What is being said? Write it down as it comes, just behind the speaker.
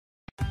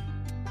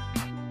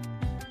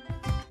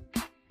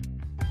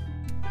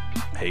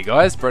Hey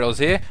guys, Brettles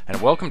here,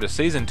 and welcome to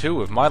Season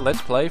 2 of my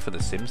Let's Play for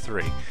The Sims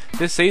 3.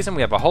 This season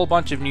we have a whole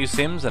bunch of new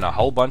Sims and a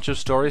whole bunch of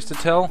stories to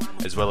tell,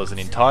 as well as an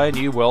entire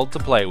new world to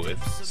play with.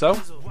 So,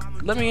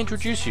 let me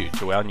introduce you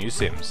to our new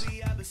Sims.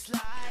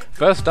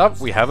 First up,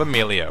 we have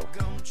Emilio,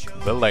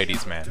 the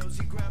ladies' man.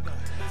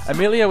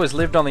 Emilio has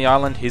lived on the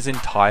island his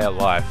entire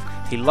life.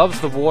 He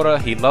loves the water,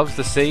 he loves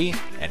the sea,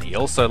 and he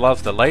also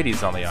loves the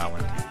ladies on the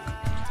island.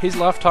 His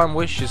lifetime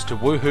wish is to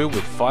woohoo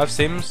with 5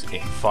 Sims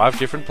in 5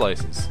 different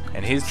places.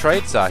 And his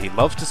traits are he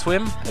loves to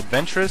swim,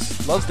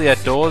 adventurous, loves the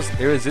outdoors,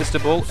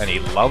 irresistible, and he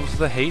loves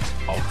the heat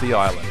of the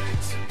island.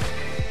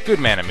 Good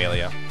man,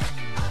 Emilio.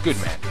 Good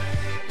man.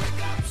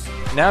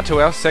 Now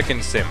to our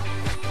second Sim.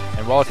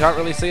 And while I can't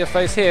really see her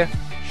face here,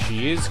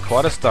 she is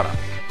quite a stunner.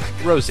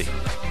 Rosie,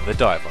 the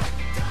diver.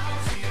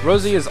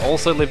 Rosie has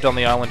also lived on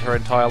the island her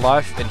entire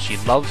life, and she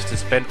loves to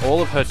spend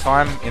all of her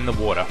time in the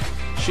water.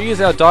 She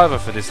is our diver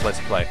for this Let's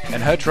Play,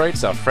 and her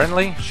traits are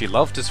friendly, she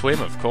loves to swim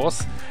of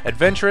course,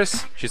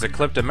 adventurous, she's a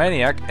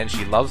kleptomaniac, and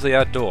she loves the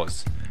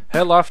outdoors.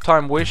 Her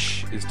lifetime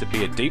wish is to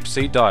be a deep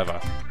sea diver,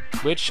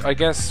 which I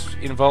guess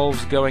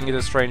involves going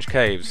into strange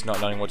caves,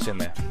 not knowing what's in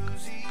there.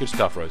 Good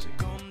stuff, Rosie.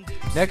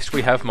 Next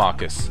we have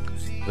Marcus,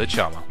 the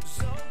charmer.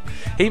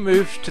 He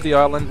moved to the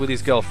island with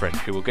his girlfriend,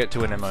 who we'll get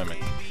to in a moment.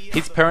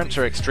 His parents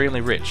are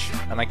extremely rich,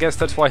 and I guess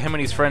that's why him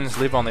and his friends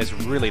live on this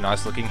really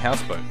nice looking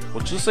houseboat,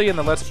 which you'll see in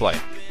the Let's Play.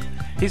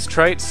 His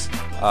traits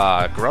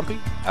are grumpy,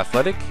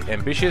 athletic,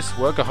 ambitious,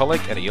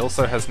 workaholic, and he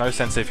also has no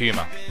sense of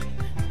humour.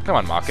 Come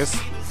on, Marcus,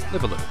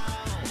 live a little.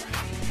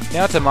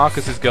 Now to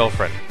Marcus's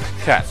girlfriend,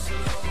 Kat,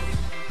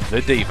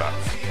 the diva.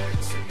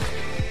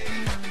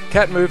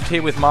 Kat moved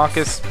here with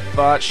Marcus,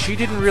 but she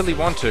didn't really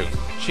want to.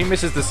 She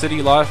misses the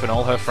city life and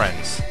all her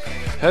friends.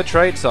 Her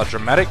traits are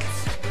dramatic,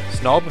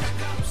 snob,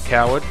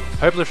 coward,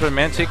 hopeless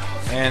romantic,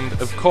 and,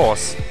 of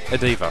course, a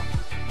diva.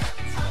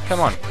 Come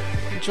on,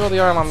 enjoy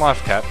the island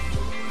life, Kat.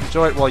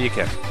 Enjoy it while you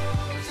can.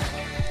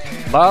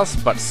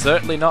 Last but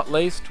certainly not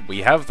least,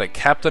 we have the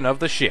captain of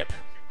the ship.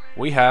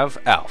 We have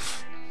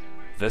Alf,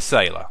 the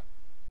sailor.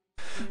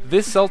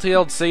 This salty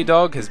old sea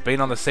dog has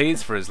been on the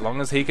seas for as long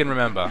as he can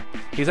remember.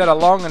 He's had a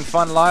long and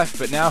fun life,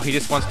 but now he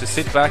just wants to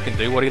sit back and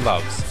do what he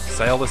loves,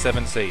 sail the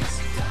 7 seas.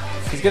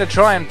 He's going to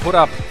try and put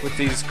up with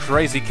these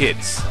crazy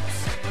kids.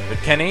 But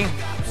can he,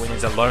 when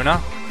he's a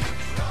loner?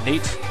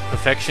 Neat?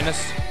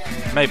 Perfectionist?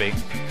 Maybe.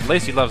 At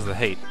least he loves the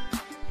heat.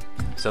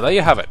 So there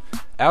you have it.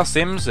 Our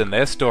Sims and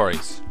their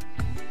stories.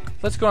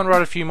 Let's go and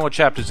write a few more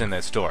chapters in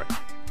their story.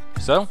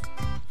 So,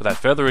 without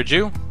further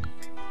ado,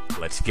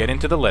 let's get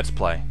into the Let's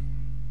Play.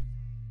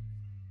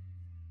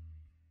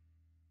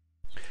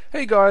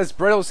 Hey guys,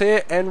 Brettles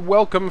here, and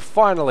welcome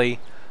finally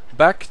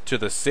back to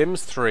The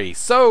Sims 3.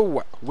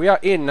 So, we are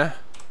in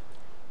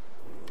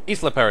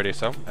Isla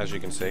Paradiso, as you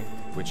can see,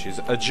 which is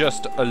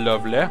just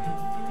lovely.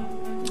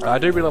 I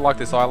do really like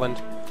this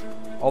island,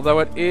 although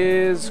it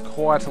is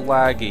quite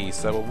laggy,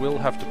 so we'll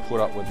have to put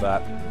up with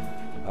that.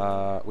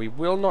 We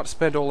will not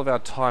spend all of our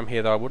time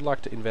here, though. I would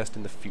like to invest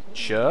in the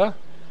future,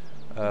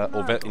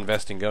 or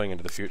invest in going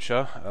into the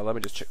future. Let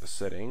me just check the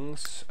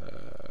settings.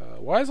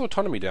 Why is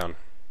autonomy down?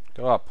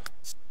 Go up.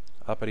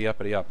 Uppity,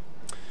 uppity, up.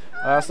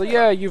 So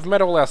yeah, you've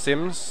met all our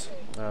Sims,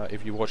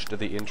 if you watched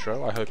the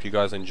intro. I hope you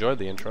guys enjoyed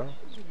the intro.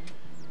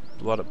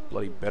 A lot of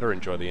bloody better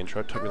enjoy the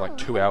intro. It took me like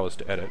 2 hours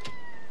to edit.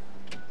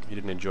 If you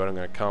didn't enjoy it, I'm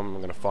going to come,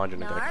 I'm going to find you,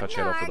 and I'm going to cut you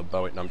head off with a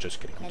bow. No, I'm just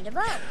kidding.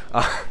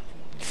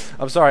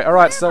 I'm sorry.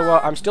 Alright, so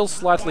I'm still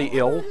slightly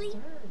ill.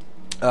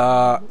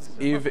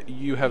 If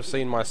you have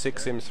seen my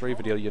 6 Sims 3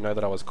 video, you know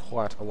that I was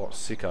quite a lot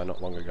sicker not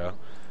long ago.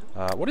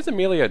 What is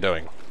Emilio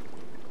doing?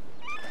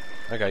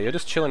 Okay, you're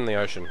just chilling in the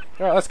ocean.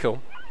 Alright, that's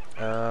cool.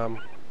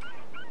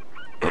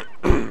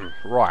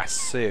 Right,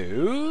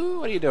 so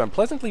what are you doing?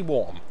 Pleasantly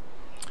warm.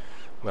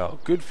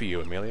 Well, good for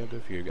you, Emilio,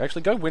 good for you.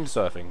 Actually, go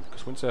windsurfing,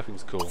 because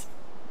windsurfing's cool.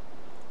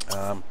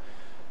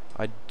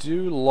 I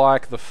do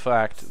like the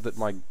fact that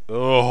my...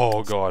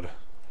 Oh, God.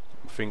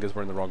 My fingers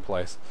were in the wrong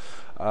place.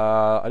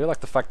 I do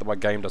like the fact that my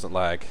game doesn't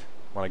lag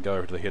when I go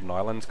over to the hidden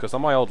islands, because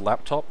on my old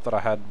laptop that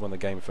I had when the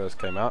game first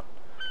came out,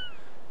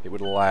 it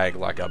would lag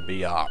like a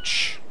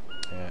biatch.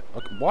 Yeah.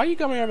 Look, why are you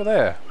going over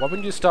there? Why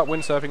wouldn't you start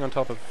windsurfing on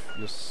top of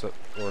your...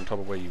 or on top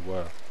of where you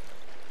were?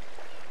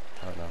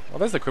 I don't know. Oh,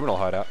 there's the criminal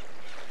hideout.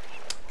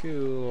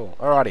 Cool.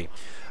 Alrighty.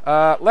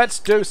 Let's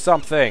do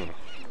something.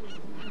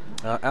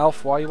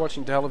 Alf, why are you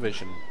watching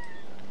television?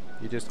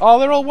 You just... Oh,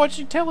 they're all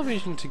watching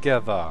television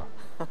together.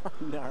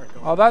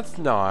 Oh, that's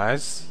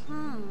nice.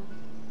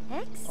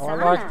 Oh, I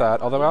like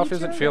that. Although Alf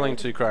isn't feeling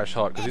too crash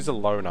hot because he's a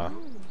loner.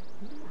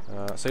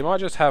 So you might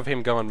just have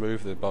him go and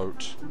move the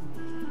boat.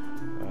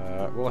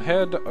 We'll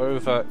head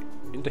over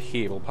into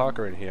here. We'll park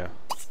her in here.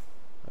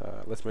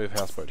 Let's move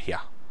houseboat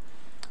here.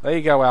 There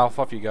you go, Alf.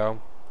 Off you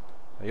go.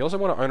 You also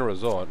want to own a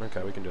resort.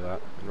 Okay, we can do that.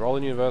 Enroll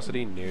in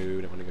university? No,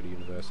 don't want to go to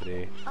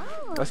university.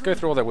 Let's go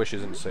through all their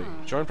wishes and see.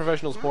 Join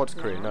professional sports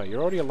career. No, you're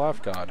already a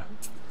lifeguard.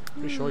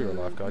 Pretty sure you're a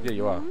lifeguard. Yeah,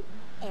 you are.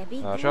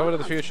 Travel to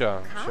the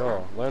future.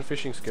 Sure. Learn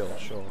fishing skills.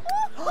 Sure.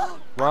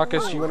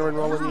 Marcus, you want to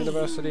enroll in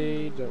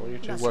university? Don't want you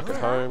to work at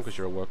home because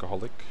you're a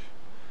workaholic.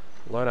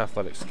 Learn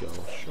athletic skill,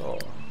 sure.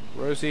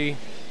 Rosie,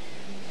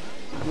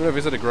 I'm gonna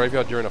visit a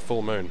graveyard during a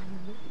full moon.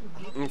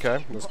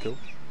 Okay, that's cool.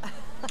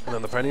 And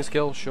then the painting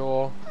skill,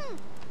 sure.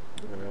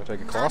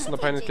 Take a class in the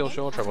painting skill,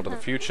 sure. Travel to the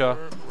future.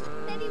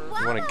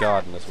 You want a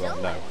garden as well?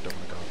 No, don't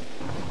want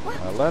a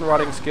garden. Learn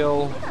writing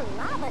skill.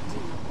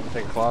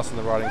 Take a class in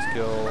the writing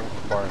skill.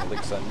 Acquire an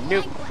elixir.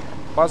 Nope.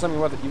 Buy something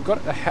worth it. You've got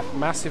a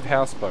massive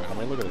houseboat. I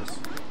mean, look at this.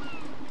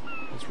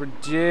 It's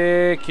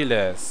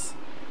ridiculous.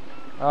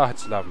 Ah,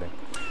 it's lovely.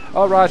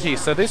 Alrighty,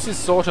 so this is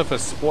sort of a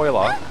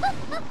spoiler.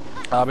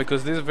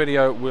 Because this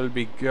video will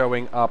be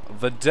going up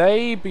the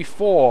day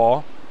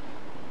before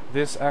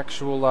this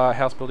actual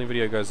house building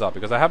video goes up.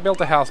 Because I have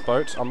built a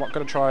houseboat. I'm not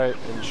going to try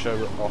and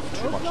show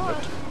off too much of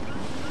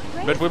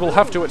it. But we will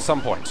have to at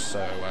some point.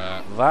 So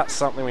that's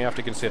something we have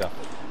to consider.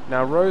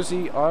 Now,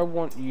 Rosie, I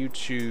want you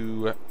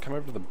to come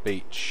over to the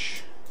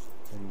beach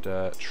and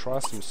try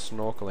some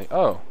snorkeling.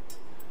 Oh,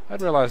 I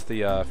didn't realize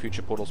the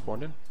future portal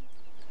spawned in.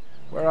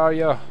 Where are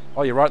you?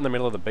 Oh, you're right in the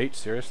middle of the beach,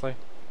 seriously?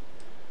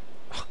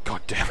 Oh,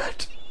 god damn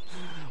it.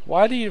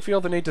 Why do you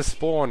feel the need to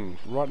spawn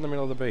right in the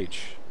middle of the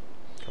beach?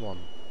 Come on.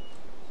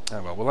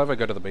 Oh well, we'll never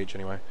go to the beach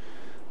anyway.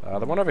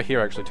 The one over here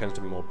actually tends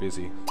to be more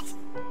busy.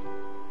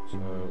 So,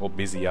 or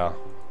busier.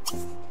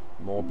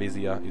 More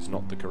busier is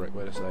not the correct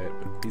way to say it,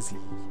 but busy.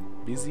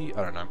 Busy?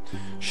 I don't know.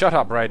 Shut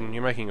up, Brayden.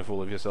 You're making a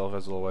fool of yourself,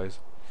 as always.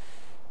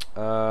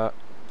 I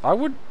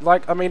would,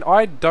 like, I mean,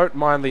 I don't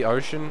mind the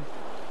ocean,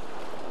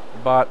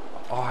 but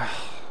I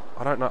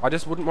don't know. I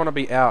just wouldn't want to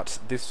be out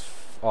this...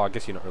 Oh, I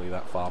guess you're not really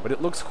that far, but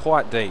it looks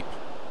quite deep.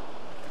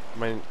 I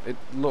mean, it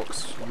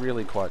looks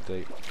really quite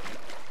deep.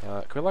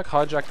 Can we, like,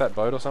 hijack that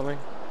boat or something?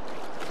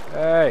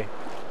 Hey!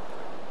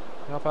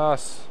 Help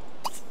us!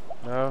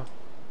 No?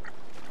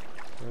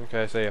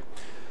 Okay, see ya.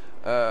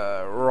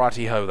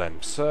 Righty-ho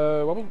then.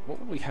 So, what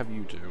will we have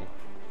you do?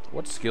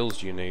 What skills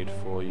do you need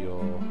for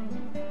your...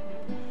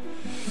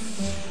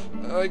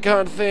 I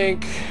can't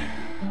think.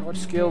 What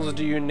skills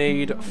do you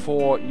need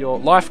for your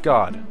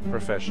lifeguard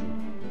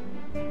profession?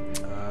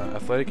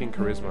 Athletic and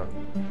charisma.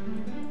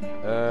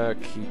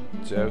 Okie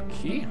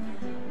dokie.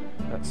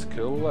 That's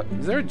cool.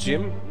 Is there a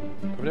gym?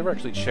 I've never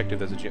actually checked if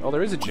there's a gym. Oh,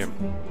 there is a gym.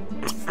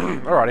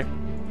 Alrighty.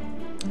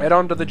 Head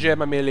on to the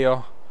gym,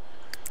 Emilio.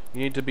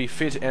 You need to be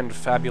fit and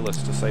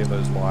fabulous to save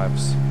those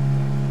lives.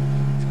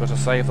 He's got to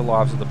save the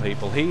lives of the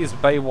people. He is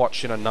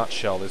Baywatch in a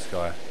nutshell, this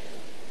guy.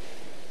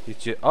 He's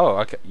just... Oh,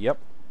 okay. Yep.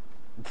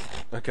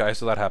 Okay,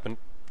 so that happened.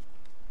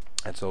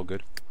 That's all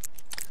good.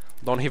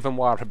 Don't even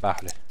worry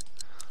about it.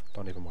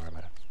 Don't even worry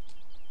about it.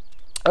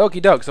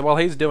 Okie doke, so while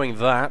he's doing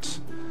that,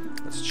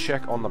 let's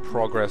check on the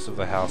progress of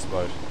the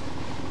houseboat.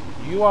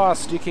 You are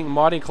sticking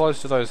mighty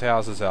close to those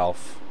houses,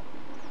 Alf.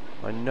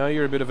 I know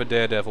you're a bit of a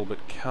daredevil, but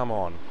come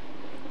on.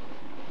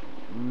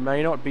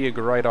 May not be a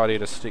great idea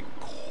to stick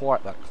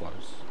quite that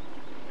close.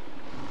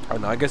 Oh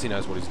no, I guess he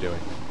knows what he's doing.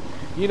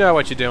 You know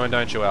what you're doing,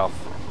 don't you, Alf?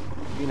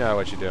 You know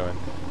what you're doing.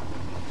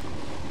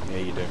 Yeah,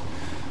 you do.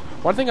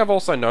 One thing I've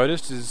also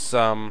noticed is,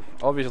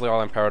 obviously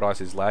Island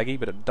Paradise is laggy,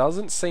 but it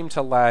doesn't seem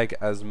to lag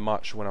as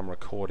much when I'm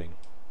recording.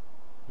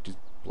 Which is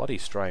bloody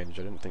strange.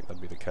 I didn't think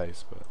that'd be the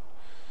case, but...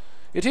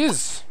 It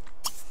is!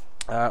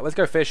 Let's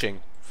go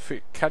fishing.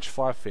 Catch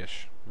 5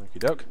 fish. Okie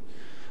doke.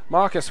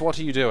 Marcus, what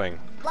are you doing?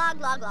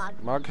 Log.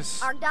 Marcus?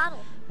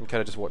 Donald.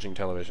 Okay, just watching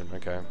television.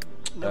 Okay.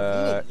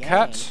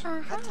 Kat,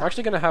 I'm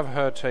actually going to have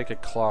her take a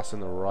class in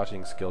the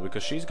writing skill,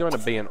 because she's going to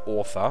be an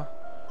author.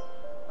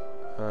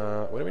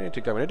 Where do we need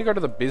to go? We need to go to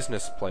the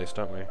business place,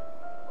 don't we?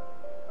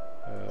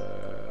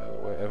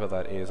 Wherever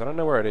that is. I don't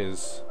know where it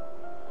is.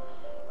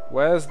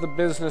 Where's the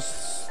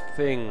business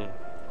thing?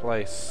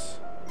 Place?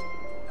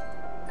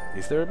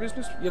 Is there a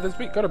business? Yeah, there's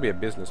got to be a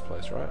business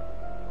place, right?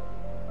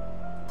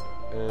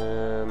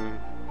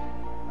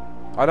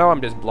 I know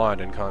I'm just blind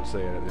and can't see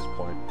it at this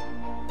point.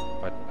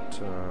 But,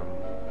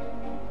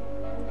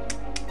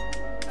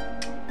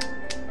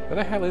 where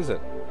the hell is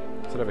it?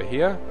 Is it over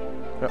here?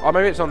 No, oh,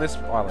 maybe it's on this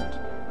island.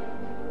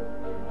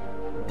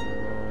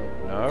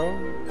 No?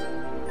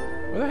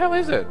 Where the hell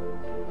is it?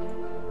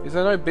 Is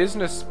there no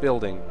business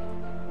building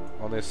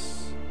on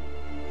this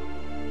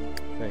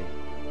thing?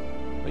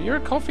 Well, you're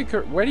a coffee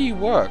where do you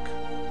work?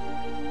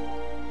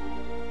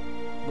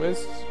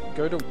 Where's...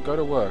 Go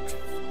to work.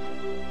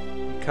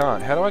 You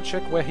can't. How do I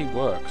check where he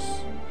works?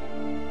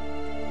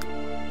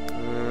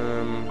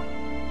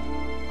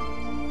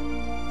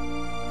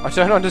 I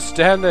don't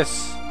understand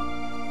this.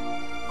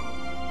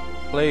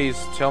 Please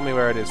tell me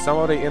where it is.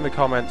 Somebody in the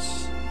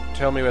comments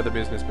tell me where the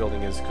business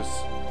building is,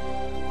 because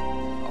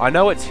I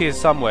know it's here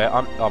somewhere.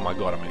 Oh my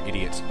god, I'm an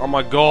idiot. Oh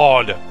my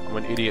god, I'm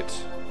an idiot.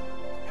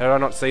 How did I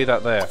not see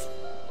that there?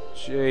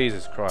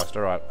 Jesus Christ.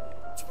 Alright.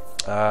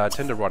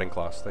 Attend a writing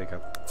class. There you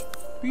go.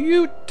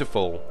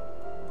 Beautiful.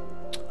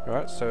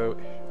 Alright, so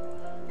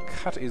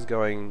Kat is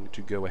going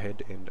to go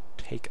ahead and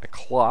take a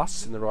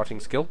class in the writing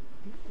skill.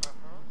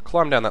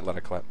 Climb down that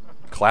ladder,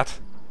 Clat.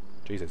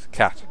 Jesus,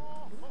 Cat.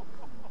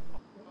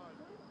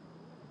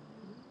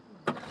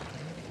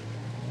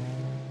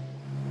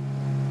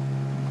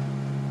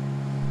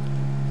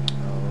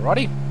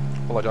 Alrighty.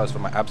 apologise for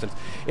my absence.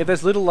 If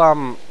there's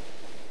little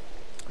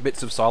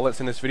bits of silence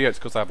in this video, it's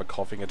because I have a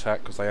coughing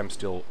attack, because I am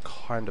still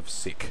kind of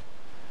sick.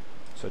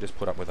 So just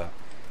put up with that.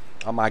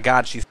 Oh my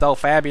god, she's so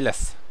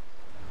fabulous.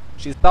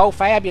 She's so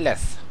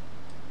fabulous.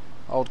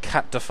 Old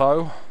Cat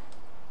Defoe.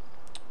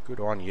 Good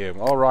on you.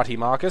 Alrighty,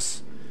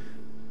 Marcus.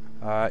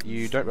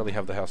 You don't really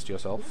have the house to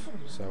yourself,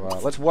 so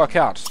let's work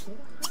out.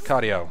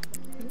 Cardio.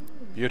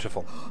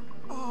 Beautiful.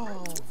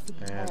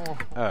 And,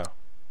 oh.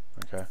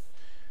 Okay.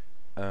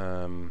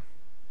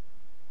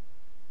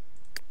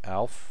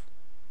 Alf.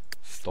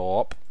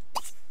 Stop.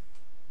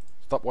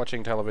 Stop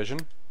watching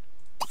television.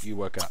 You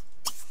work out.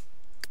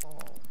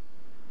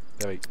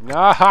 There we go.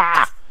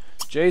 Aha!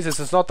 Jesus,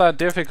 it's not that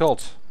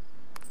difficult.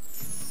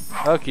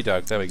 Okie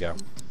doke, there we go.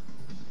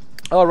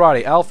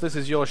 Alrighty, Alf, this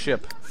is your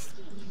ship.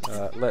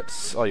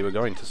 Let's... Oh, you were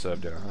going to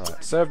serve dinner.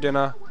 Alright, serve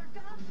dinner.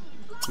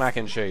 Mac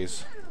and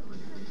cheese.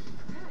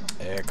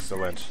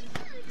 Excellent.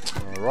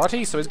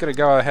 Alrighty, so he's going to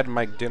go ahead and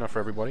make dinner for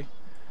everybody.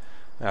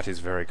 That is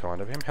very kind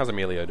of him. How's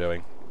Emilio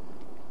doing?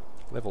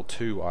 Level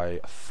 2, I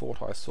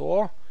thought I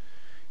saw.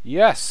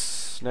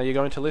 Yes! Now you're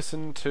going to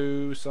listen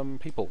to some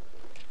people.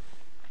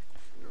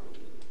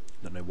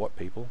 Don't know what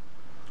people.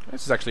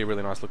 This is actually a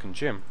really nice looking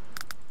gym.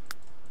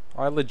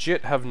 I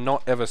legit have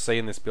not ever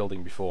seen this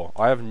building before.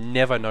 I have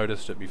never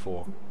noticed it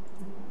before.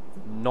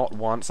 Not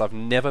once. I've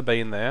never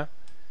been there.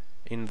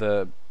 In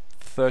the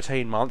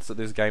 13 months that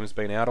this game's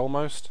been out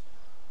almost,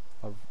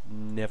 I've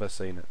never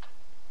seen it.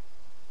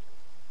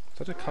 Is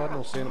that a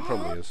cardinal sin? It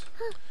probably is.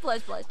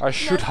 I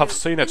should have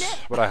seen it,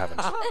 but I haven't.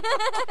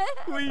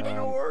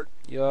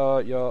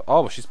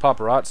 Oh, she's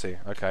paparazzi.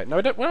 Okay. No,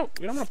 we don't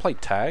want to play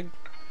tag.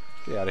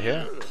 Get out of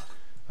here.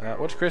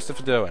 What's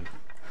Christopher doing?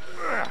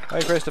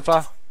 Hey,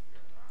 Christopher.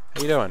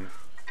 How you doing?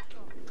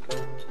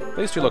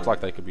 These two look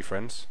like they could be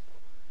friends.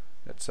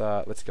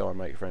 Let's go and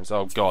make friends.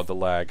 Oh god, the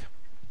lag.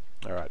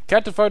 Alright.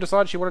 Cat Defoe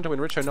decided she wanted to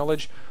enrich her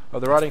knowledge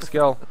of the writing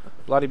skill.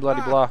 Bloody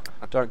bloody blah.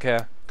 Don't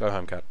care. Go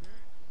home, Cat.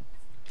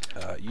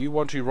 You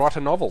want to write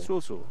a novel?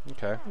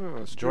 Okay.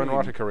 Let's join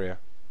writer career.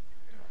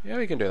 Yeah,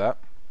 we can do that.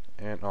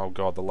 And oh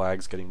god, the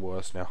lag's getting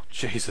worse now.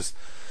 Jesus.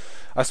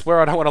 I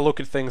swear I don't want to look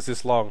at things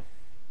this long.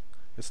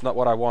 It's not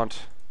what I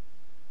want.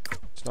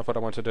 It's not what I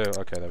want to do.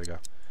 Okay, there we go.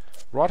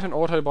 Write an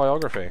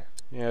autobiography.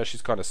 Yeah,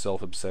 she's kind of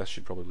self-obsessed.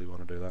 She'd probably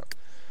want to do that.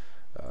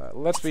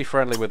 Let's be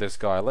friendly with this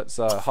guy. Let's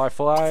high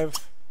five.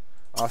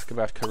 Ask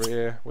about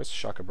career. Where's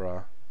Shaka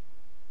Bra?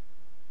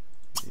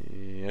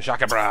 Yeah,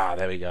 Shaka Bra.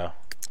 There we go.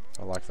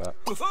 I like that.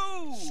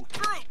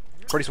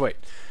 Pretty sweet.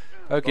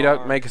 Okie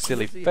doke. Make a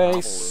silly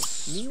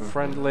face.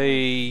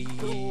 Friendly.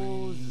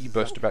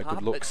 Boast about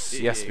good looks.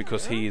 Yes,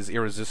 because he is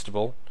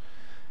irresistible.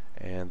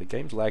 And the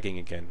game's lagging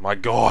again. My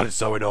god, it's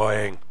so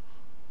annoying.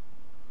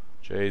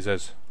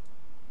 Jesus.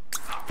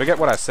 Forget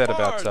what I said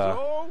about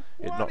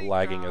it not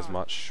lagging as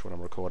much when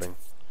I'm recording.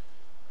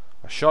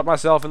 I shot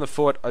myself in the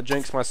foot. I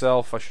jinxed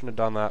myself. I shouldn't have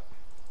done that.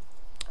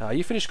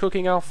 You finished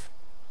cooking, Alf?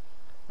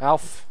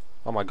 Alf?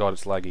 Oh my god,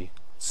 it's laggy.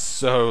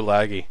 So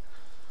laggy.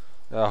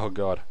 Oh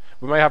god.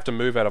 We may have to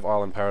move out of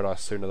Island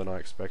Paradise sooner than I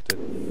expected.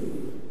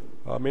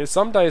 I mean,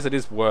 some days it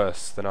is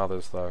worse than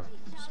others, though.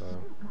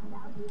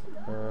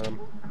 So,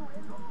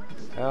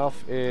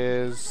 Alf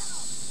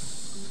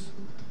is...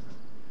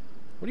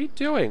 What are you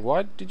doing?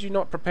 Why did you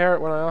not prepare it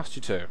when I asked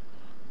you to?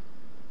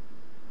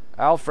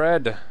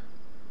 Alfred!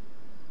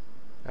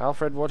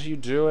 Alfred, what are you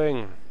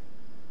doing?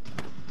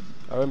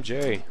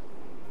 OMG.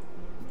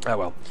 Oh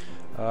well.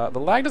 The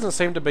lag doesn't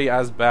seem to be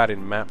as bad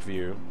in map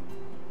view.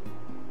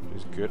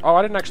 Which is good. Oh,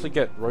 I didn't actually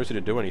get Rosie to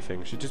do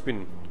anything. She's just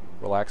been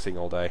relaxing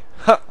all day.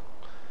 Ha!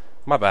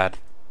 My bad.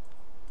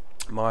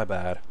 My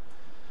bad.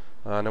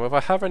 Now, if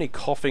I have any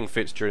coughing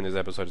fits during this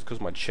episode, it's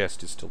because my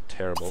chest is still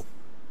terrible.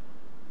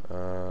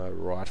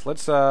 Right,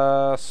 let's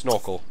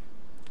snorkel.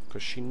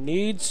 Because she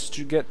needs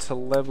to get to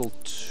level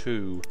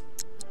 2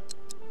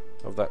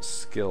 of that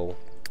skill.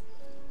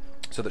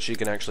 So that she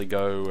can actually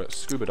go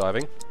scuba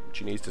diving.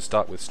 She needs to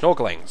start with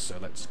snorkeling. So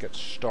let's get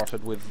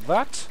started with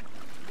that.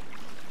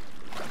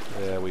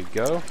 There we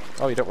go.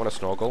 Oh, you don't want to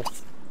snorkel?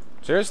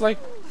 Seriously?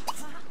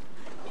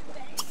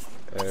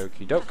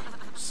 Okie doke.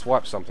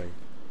 Swipe something.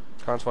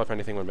 Can't swipe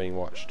anything when being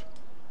watched.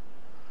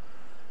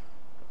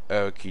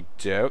 Okie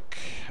doke.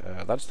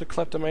 That's the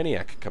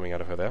kleptomaniac coming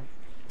out of her there.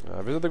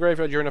 Visit the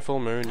graveyard during a full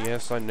moon.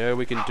 Yes, I know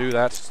we can do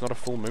that. It's not a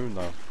full moon,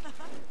 though.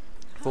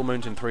 Full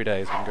moon's in 3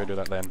 days. We can go do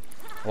that then.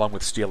 Along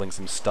with stealing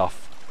some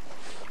stuff.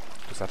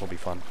 Because that'll be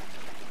fun.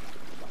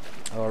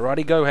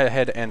 Alrighty, go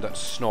ahead and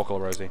snorkel,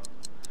 Rosie.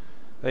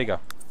 There you go.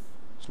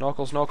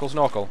 Snorkel, snorkel,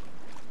 snorkel.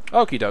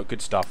 Okie doke,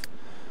 good stuff.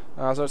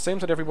 So it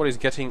seems that everybody's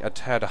getting a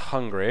tad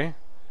hungry.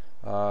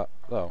 Oh,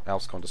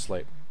 Alf's gone to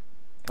sleep.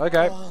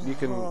 Okay, you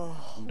can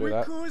do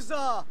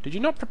that. Did you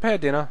not prepare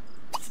dinner?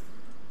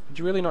 Did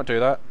you really not do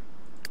that?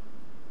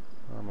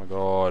 Oh my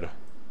god.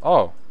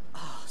 Oh.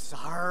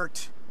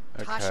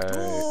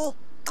 Okay.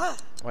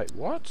 Wait,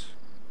 what?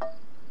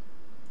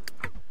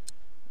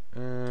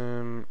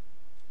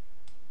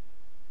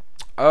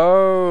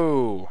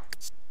 Oh.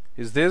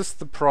 Is this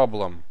the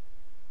problem?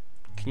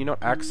 Can you not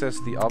access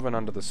the oven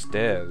under the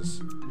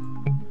stairs?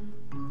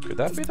 Could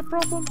that be the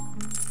problem?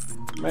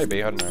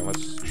 Maybe, I don't know,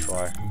 let's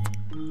try.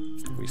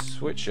 We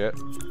switch it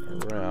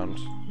around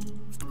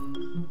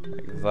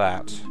like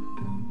that,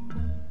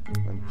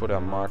 and put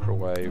our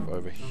microwave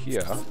over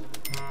here.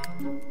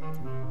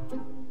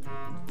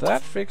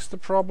 That fixed the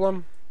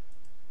problem.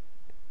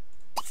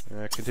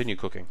 Continue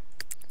cooking.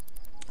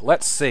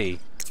 Let's see.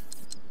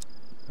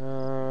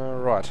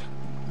 Right.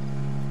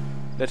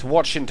 Let's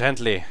watch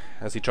intently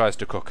as he tries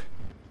to cook.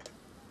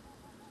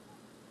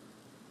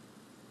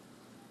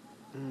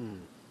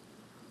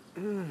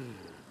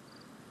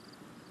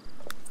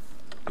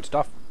 Good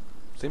stuff.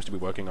 Seems to be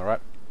working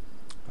alright.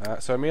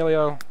 So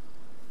Emilio,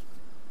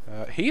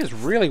 he is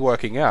really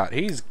working out.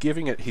 He's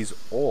giving it his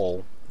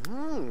all.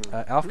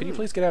 Alf, can you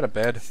please get out of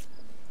bed?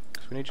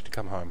 Because we need you to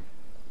come home.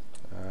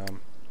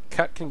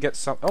 Cat can get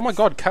some... Oh my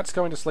god, Cat's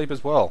going to sleep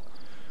as well.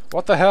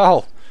 What the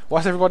hell? Why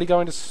is everybody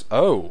going to...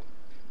 Oh,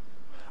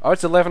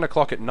 it's 11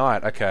 o'clock at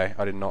night. Okay,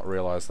 I did not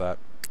realise that.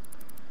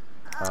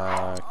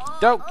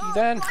 Okie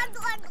then.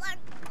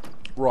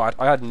 Right,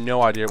 I had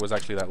no idea it was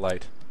actually that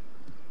late.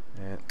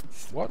 And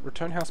what?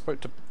 Return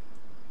houseboat to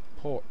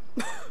port.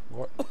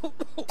 What?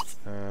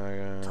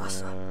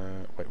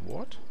 Wait,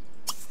 what?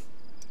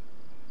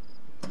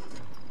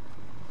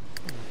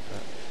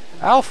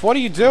 Alf, what are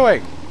you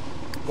doing?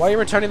 Why are you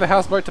returning the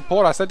houseboat to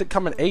port? I said to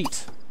come and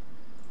eat.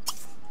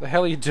 The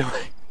hell are you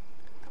doing?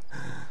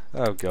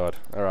 Oh god.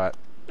 Alright.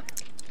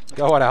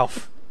 Go on,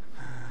 Alf.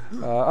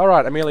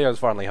 Alright, Emilio's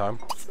finally home.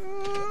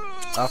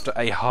 After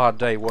a hard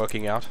day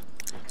working out.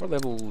 What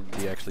level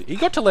did he actually... He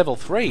got to level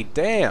 3,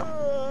 damn!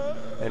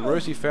 And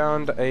Rosie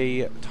found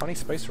a tiny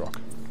space rock.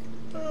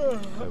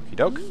 Okie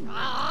doke.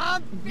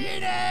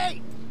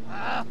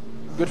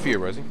 Good for you,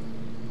 Rosie.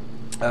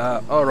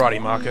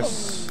 Alrighty,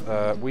 Marcus.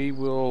 We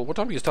will... What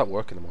time do you start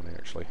work in the morning,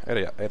 actually? 8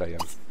 a.m.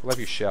 We'll have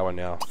you shower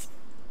now.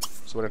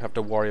 So we don't have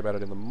to worry about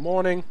it in the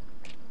morning.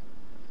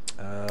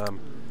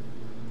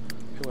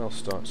 Who else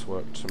starts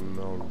work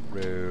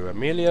tomorrow?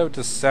 Emilio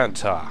de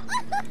Santa.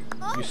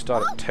 You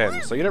start at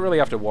 10, so you don't really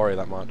have to worry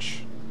that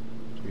much,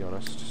 to be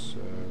honest. So,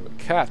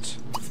 Cat,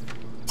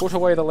 put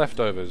away the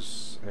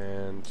leftovers,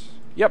 and...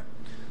 Yep!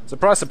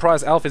 Surprise,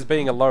 surprise, Alf is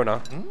being a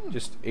loner.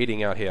 Just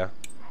eating out here.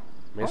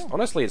 I mean,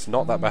 honestly, it's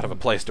not that bad of a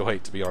place to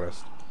eat, to be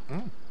honest.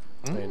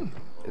 I mean,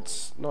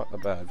 it's not a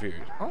bad view.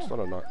 It's not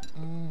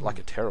like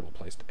a terrible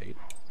place to eat.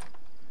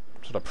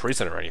 It's not a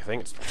prison or anything.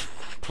 It's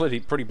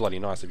pretty bloody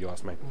nice, if you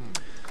ask me.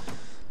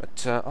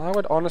 But I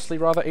would honestly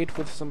rather eat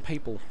with some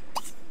people.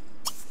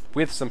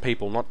 With some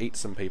people, not eat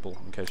some people,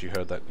 in case you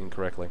heard that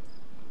incorrectly.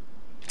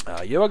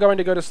 You are going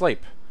to go to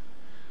sleep,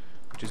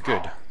 which is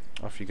good.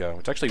 Off you go.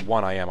 It's actually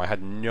 1 AM. I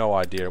had no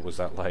idea it was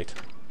that late.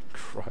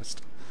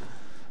 Christ.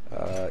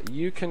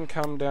 You can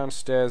come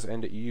downstairs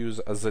and use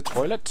the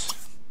toilet.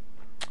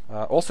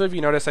 Also, if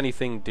you notice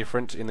anything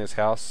different in this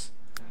house,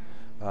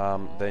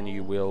 then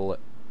you will,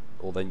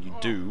 or then you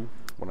do,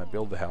 when I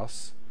build the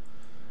house,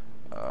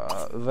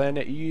 then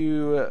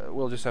you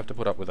will just have to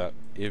put up with that.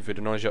 If it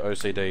annoys your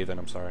OCD, then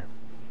I'm sorry.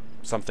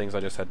 Some things I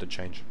just had to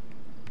change.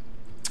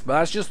 But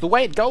that's just the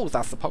way it goes,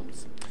 I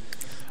suppose.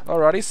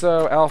 Alrighty,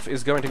 so Alf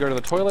is going to go to the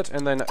toilet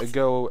and then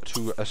go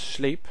to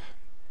sleep,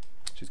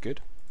 which is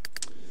good.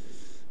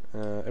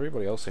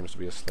 Everybody else seems to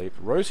be asleep.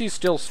 Rosie's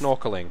still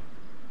snorkeling.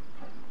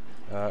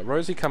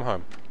 Rosie, come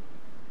home.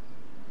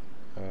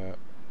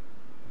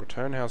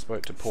 Return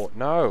houseboat to port.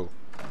 No!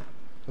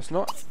 That's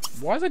not...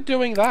 Why is it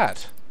doing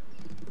that?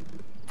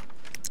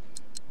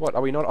 What,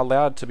 are we not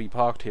allowed to be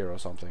parked here or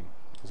something?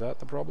 Is that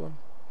the problem?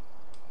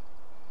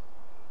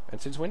 And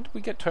since when did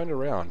we get turned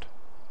around?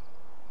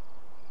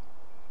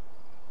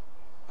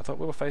 I thought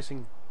we were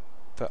facing...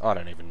 I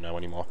don't even know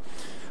anymore.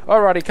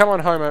 Alrighty, come on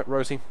home,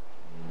 Rosie.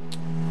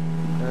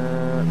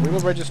 We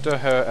will register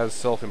her as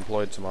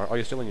self-employed tomorrow. Oh,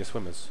 you're still in your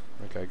swimmers.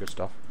 Okay, good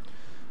stuff.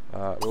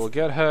 We'll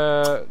get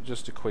her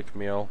just a quick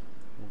meal.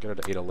 We'll get her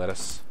to eat a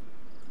lettuce.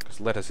 Because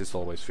lettuce is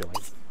always filling.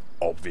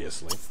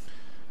 Obviously.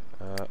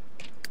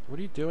 What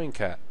are you doing,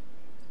 Cat?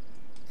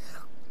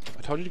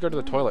 I told you to go to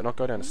the toilet, not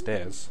go down the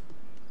stairs.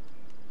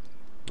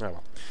 Oh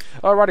well.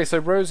 Alrighty, so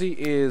Rosie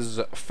is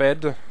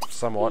fed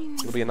somewhat.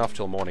 It'll be enough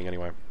till morning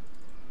anyway.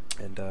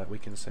 And we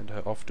can send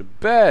her off to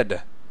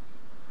bed.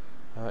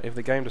 If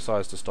the game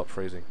decides to stop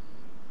freezing.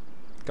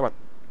 Come on.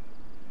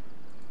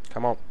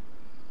 Come on.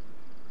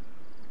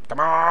 Come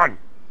on!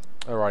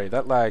 Alrighty,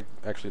 that lag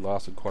actually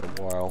lasted quite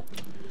a while.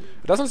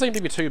 It doesn't seem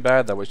to be too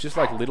bad though, it's just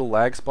like little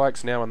lag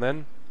spikes now and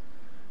then.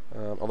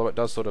 Although it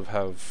does sort of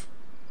have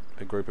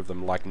a group of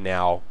them like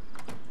now,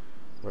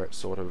 where it's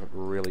sort of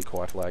really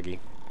quite laggy.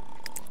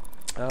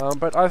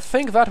 But I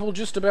think that will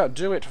just about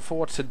do it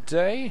for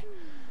today.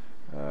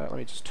 Let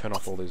me just turn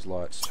off all these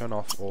lights. Turn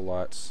off all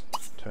lights.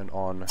 Turn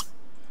on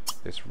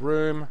this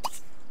room.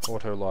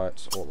 Auto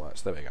lights, all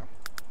lights. There we go.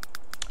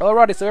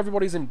 Alrighty, so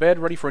everybody's in bed,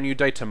 ready for a new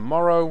day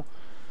tomorrow.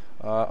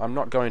 I'm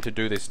not going to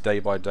do this day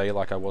by day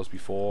like I was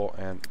before,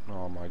 and...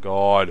 Oh my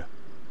god.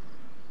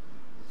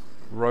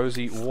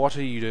 Rosie, what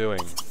are you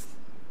doing?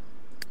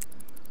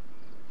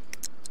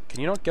 Can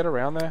you not get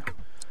around there?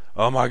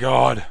 Oh my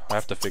god! I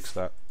have to fix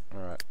that.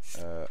 Alright.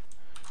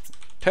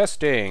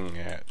 Testing.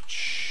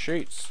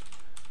 Sheets.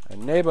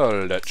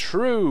 Enabled.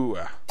 True.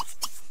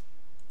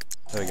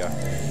 There we go.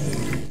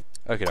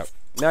 Okay,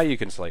 now you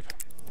can sleep.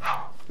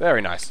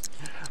 Very nice.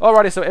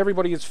 Alrighty, so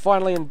everybody is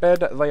finally in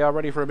bed. They are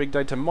ready for a big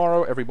day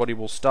tomorrow. Everybody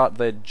will start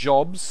their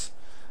jobs.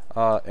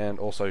 And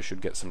also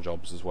should get some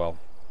jobs as well.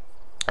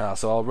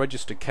 So I'll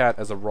register Kat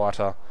as a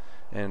writer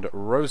and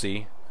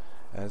Rosie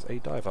as a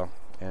diver.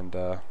 And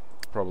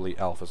probably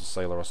Alf as a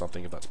sailor or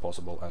something, if that's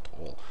possible at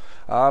all.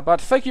 But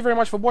thank you very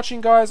much for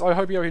watching, guys. I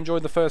hope you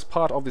enjoyed the first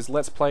part of this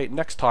Let's Play.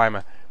 Next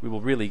time, we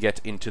will really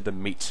get into the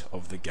meat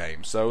of the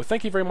game. So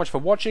thank you very much for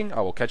watching.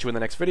 I will catch you in the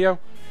next video.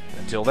 And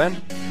until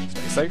then,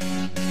 stay safe,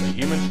 stay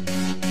human,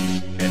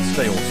 and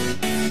stay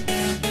awesome.